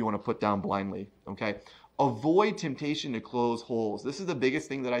a tube you want to put down blindly. Okay. avoid temptation to close holes. This is the biggest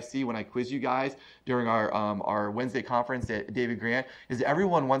thing that I see when I quiz you guys during our Wednesday conference at David Grant, is that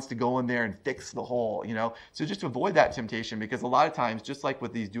everyone wants to go in there and fix the hole, you know? So just avoid that temptation, because a lot of times, just like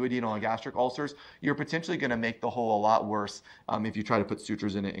with these duodenal and gastric ulcers, you're potentially going to make the hole a lot worse if you try to put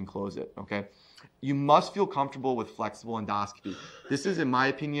sutures in it and close it, okay? You must feel comfortable with flexible endoscopy. This is, in my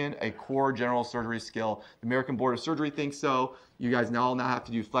opinion, a core general surgery skill. The American Board of Surgery thinks so. You guys now have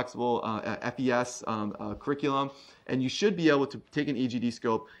to do flexible FES curriculum, and you should be able to take an EGD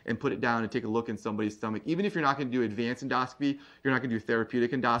scope and put it down and take a look in somebody's stomach. Even if you're not going to do advanced endoscopy, you're not going to do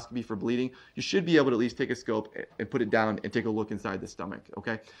therapeutic endoscopy for bleeding, you should be able to at least take a scope and put it down and take a look inside the stomach,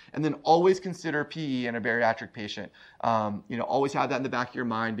 okay? And then always consider PE in a bariatric patient. You know, always have that in the back of your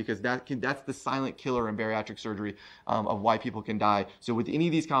mind, because that's the silent killer in bariatric surgery of why people can die. So with any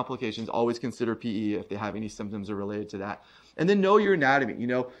of these complications, always consider PE if they have any symptoms that are related to that. And then know your anatomy. You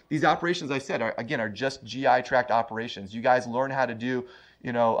know, these operations, I said, are just GI tract operations. You guys learn how to do,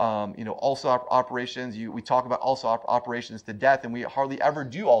 ulcer operations. We talk about ulcer operations to death, and we hardly ever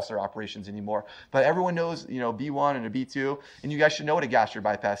do ulcer operations anymore. But everyone knows, B1 and a B2, and you guys should know what a gastric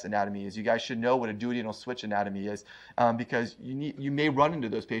bypass anatomy is. You guys should know what a duodenal switch anatomy is, because you may run into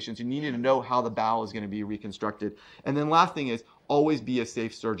those patients. You need to know how the bowel is going to be reconstructed. And then last thing is, always be a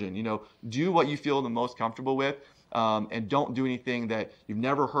safe surgeon. Do what you feel the most comfortable with. And don't do anything that you've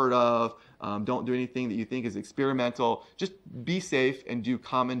never heard of. Don't do anything that you think is experimental. Just be safe and do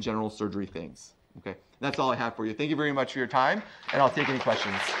common general surgery things. Okay, that's all I have for you. Thank you very much for your time, and I'll take any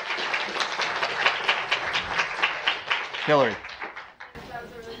questions. Hillary. That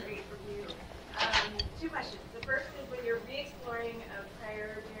was a really great review. Two questions. The first is, when you're re-exploring a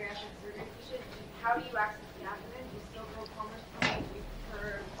prior bariatric surgery patient, how do you access the abdomen? Do you still go palmar stomach? Do you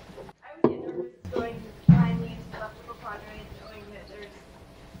prefer? I would get nervous going blindly into the left upper quadrant, knowing that there's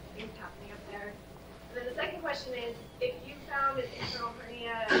things happening up there. And then the second question is, if you found an internal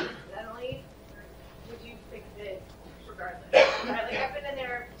hernia accidentally, would you fix it regardless? Right? Like, I've been in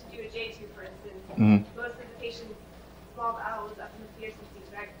there to do a J2, for instance. Most of the patients, small bowel was up in the Peterson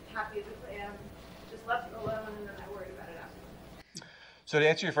C-tract, happy as a clam, just left it alone, and then I worried about it after. So to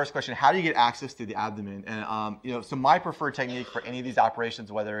answer your first question, how do you get access to the abdomen? And so my preferred technique for any of these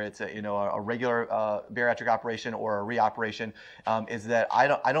operations, whether it's a regular bariatric operation or a reoperation, is that I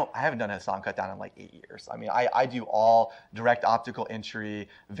haven't done a Hassan cut down in like 8 years. I mean, I do all direct optical entry,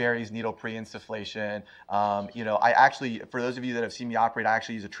 varies needle pre-insufflation. I actually, for those of you that have seen me operate, I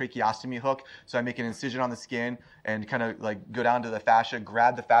actually use a tracheostomy hook. So I make an incision on the skin and kind of like go down to the fascia,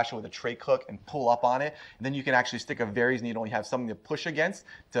 grab the fascia with a trach hook and pull up on it. And then you can actually stick a Varies needle and you have something to push against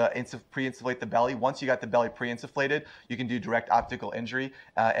to pre-insufflate the belly. Once you got the belly pre-insufflated, you can do direct optical injury,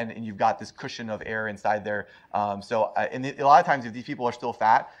 and you've got this cushion of air inside there. A lot of times, if these people are still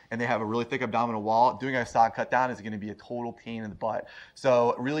fat and they have a really thick abdominal wall, doing a sod cut down is going to be a total pain in the butt.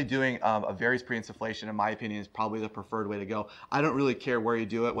 So really doing a Varies pre-insufflation, in my opinion, is probably the preferred way to go. I don't really care where you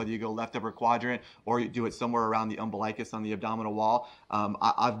do it, whether you go left upper quadrant or you do it somewhere around the umbilicus on the abdominal wall.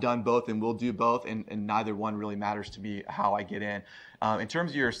 I've done both and will do both, and neither one really matters to me how I get in. In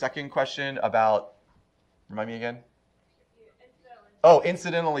terms of your second question about, remind me again? Oh,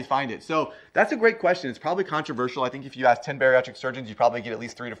 incidentally find it. So that's a great question. It's probably controversial. I think if you ask 10 bariatric surgeons, you probably get at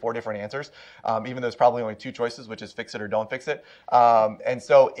least 3 to 4 different answers, even though there's probably only 2 choices, which is fix it or don't fix it. And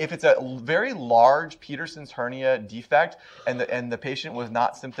so if it's a very large Peterson's hernia defect and the patient was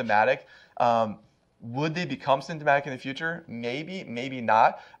not symptomatic, would they become symptomatic in the future? Maybe, maybe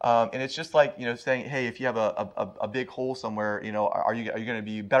not. And it's just like, saying, hey, if you have a big hole somewhere, are you going to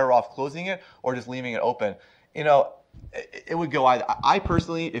be better off closing it or just leaving it open? It would go either. I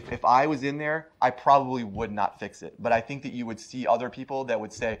personally, if I was in there, I probably would not fix it. But I think that you would see other people that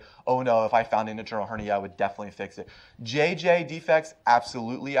would say, oh no, if I found an internal hernia, I would definitely fix it. JJ defects,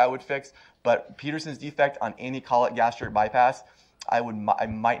 absolutely I would fix. But Peterson's defect on any colic gastric bypass, I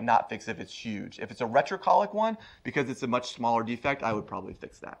might not fix if it's huge. If it's a retrocolic one, because it's a much smaller defect, I would probably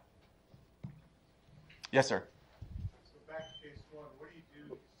fix that. Yes, sir. So back to case 1, what do you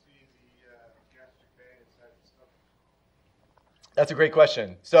do if you see the gastric band inside the stomach? That's a great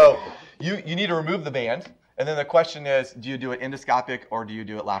question. So you need to remove the band, and then the question is, do you do it endoscopic or do you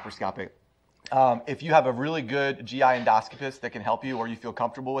do it laparoscopic? If you have a really good GI endoscopist that can help you or you feel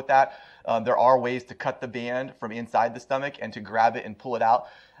comfortable with that, there are ways to cut the band from inside the stomach and to grab it and pull it out.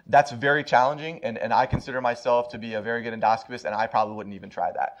 That's very challenging, and I consider myself to be a very good endoscopist, and I probably wouldn't even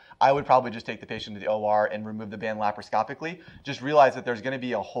try that. I would probably just take the patient to the OR and remove the band laparoscopically. Just realize that there's going to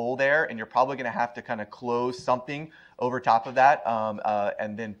be a hole there, and you're probably going to have to kind of close something over top of that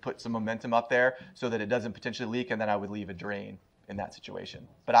and then put some momentum up there so that it doesn't potentially leak, and then I would leave a drain in that situation.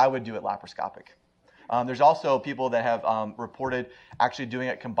 But I would do it laparoscopic. There's also people that have reported actually doing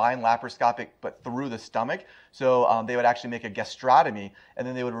it combined laparoscopic, but through the stomach. So they would actually make a gastrotomy, and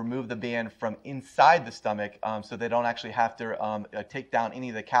then they would remove the band from inside the stomach, so they don't actually have to take down any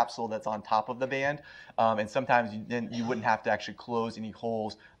of the capsule that's on top of the band. And sometimes then you wouldn't have to actually close any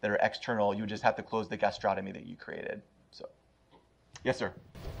holes that are external. You would just have to close the gastrotomy that you created. So, yes, sir.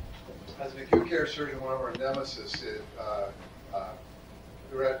 As an acute care surgeon, one of our nemesis is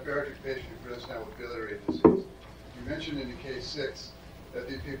the bariatric patient who presents now with biliary disease. You mentioned in the case 6 that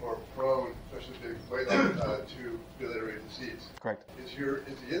these people are prone, especially big weight loss, to biliary disease. Correct. Is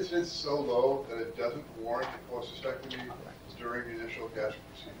the incidence so low that it doesn't warrant a cholecystectomy during the initial gastric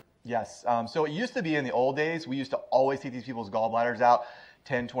procedure? Yes. So it used to be in the old days, we used to always take these people's gallbladders out.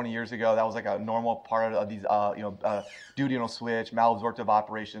 10, 20 years ago, that was like a normal part of these, duodenal switch, malabsorptive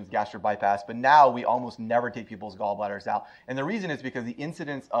operations, gastric bypass. But now we almost never take people's gallbladders out. And the reason is because the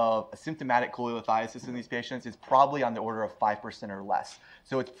incidence of symptomatic cholelithiasis in these patients is probably on the order of 5% or less.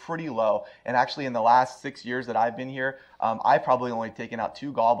 So it's pretty low. And actually in the last 6 years that I've been here, I've probably only taken out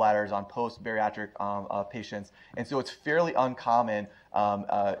 2 gallbladders on post-bariatric patients. And so it's fairly uncommon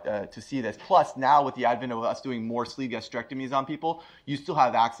to see this. Plus, now with the advent of us doing more sleeve gastrectomies on people, you still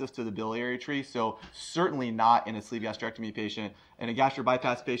have access to the biliary tree. So certainly not in a sleeve gastrectomy patient. And a gastric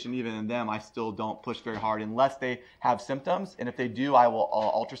bypass patient, even in them, I still don't push very hard unless they have symptoms. And if they do, I will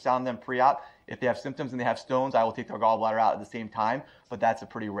ultrasound them pre-op. If they have symptoms and they have stones, I will take their gallbladder out at the same time. But that's a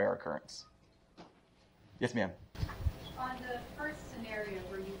pretty rare occurrence. Yes, ma'am. On the first scenario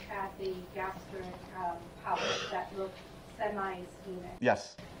where you had the gastric pouch that looked semi-ischemic.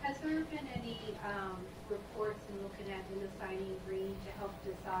 Yes. Has there been any reports in looking at indocyanine green to help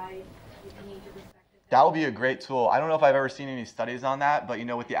decide if you need to resect it? That would be a great tool. I don't know if I've ever seen any studies on that, but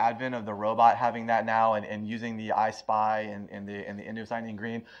with the advent of the robot having that now and using the iSpy and the indocyanine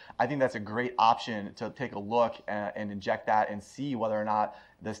green, I think that's a great option to take a look and inject that and see whether or not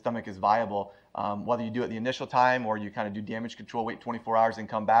the stomach is viable. Whether you do it the initial time or you kind of do damage control, wait 24 hours and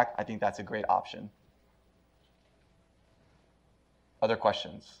come back, I think that's a great option. Other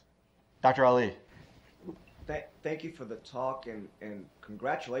questions? Dr. Ali. Thank you for the talk and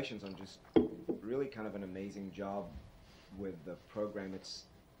congratulations on just really kind of an amazing job with the program. It's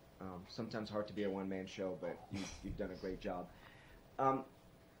sometimes hard to be a one-man show, but you've done a great job.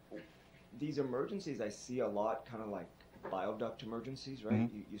 These emergencies I see a lot kind of like bile duct emergencies, right?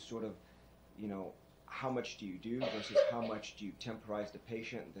 Mm-hmm. You sort of, how much do you do versus how much do you temporize the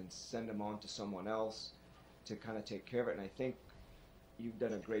patient and then send them on to someone else to kind of take care of it. And I think you've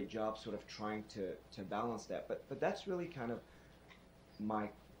done a great job sort of trying to balance that. But that's really kind of my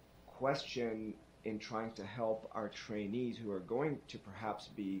question in trying to help our trainees who are going to perhaps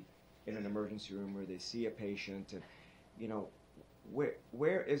be in an emergency room where they see a patient and,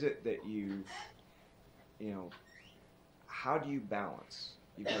 where is it that how do you balance?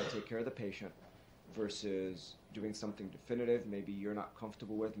 You've got to take care of the patient versus doing something definitive, maybe you're not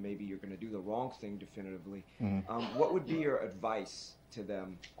comfortable with, maybe you're going to do the wrong thing definitively. Mm-hmm. What would be your advice to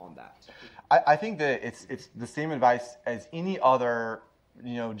them on that? I think that it's the same advice as any other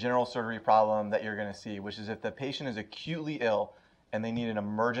general surgery problem that you're going to see, which is if the patient is acutely ill and they need an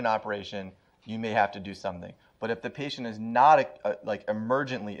emergent operation, you may have to do something. But if the patient is not like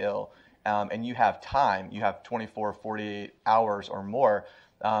emergently ill and you have time, you have 24, 48 hours or more,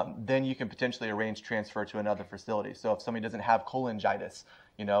 then you can potentially arrange transfer to another facility. So if somebody doesn't have cholangitis,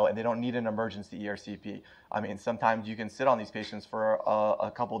 and they don't need an emergency ERCP, sometimes you can sit on these patients for a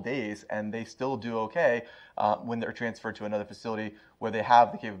couple days and they still do okay when they're transferred to another facility where they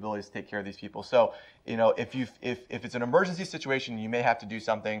have the capabilities to take care of these people. So, if it's an emergency situation, you may have to do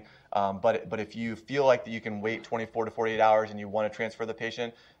something, but if you feel like that you can wait 24 to 48 hours and you want to transfer the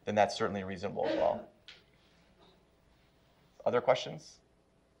patient, then that's certainly reasonable as well. Other questions?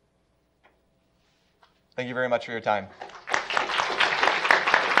 Thank you very much for your time.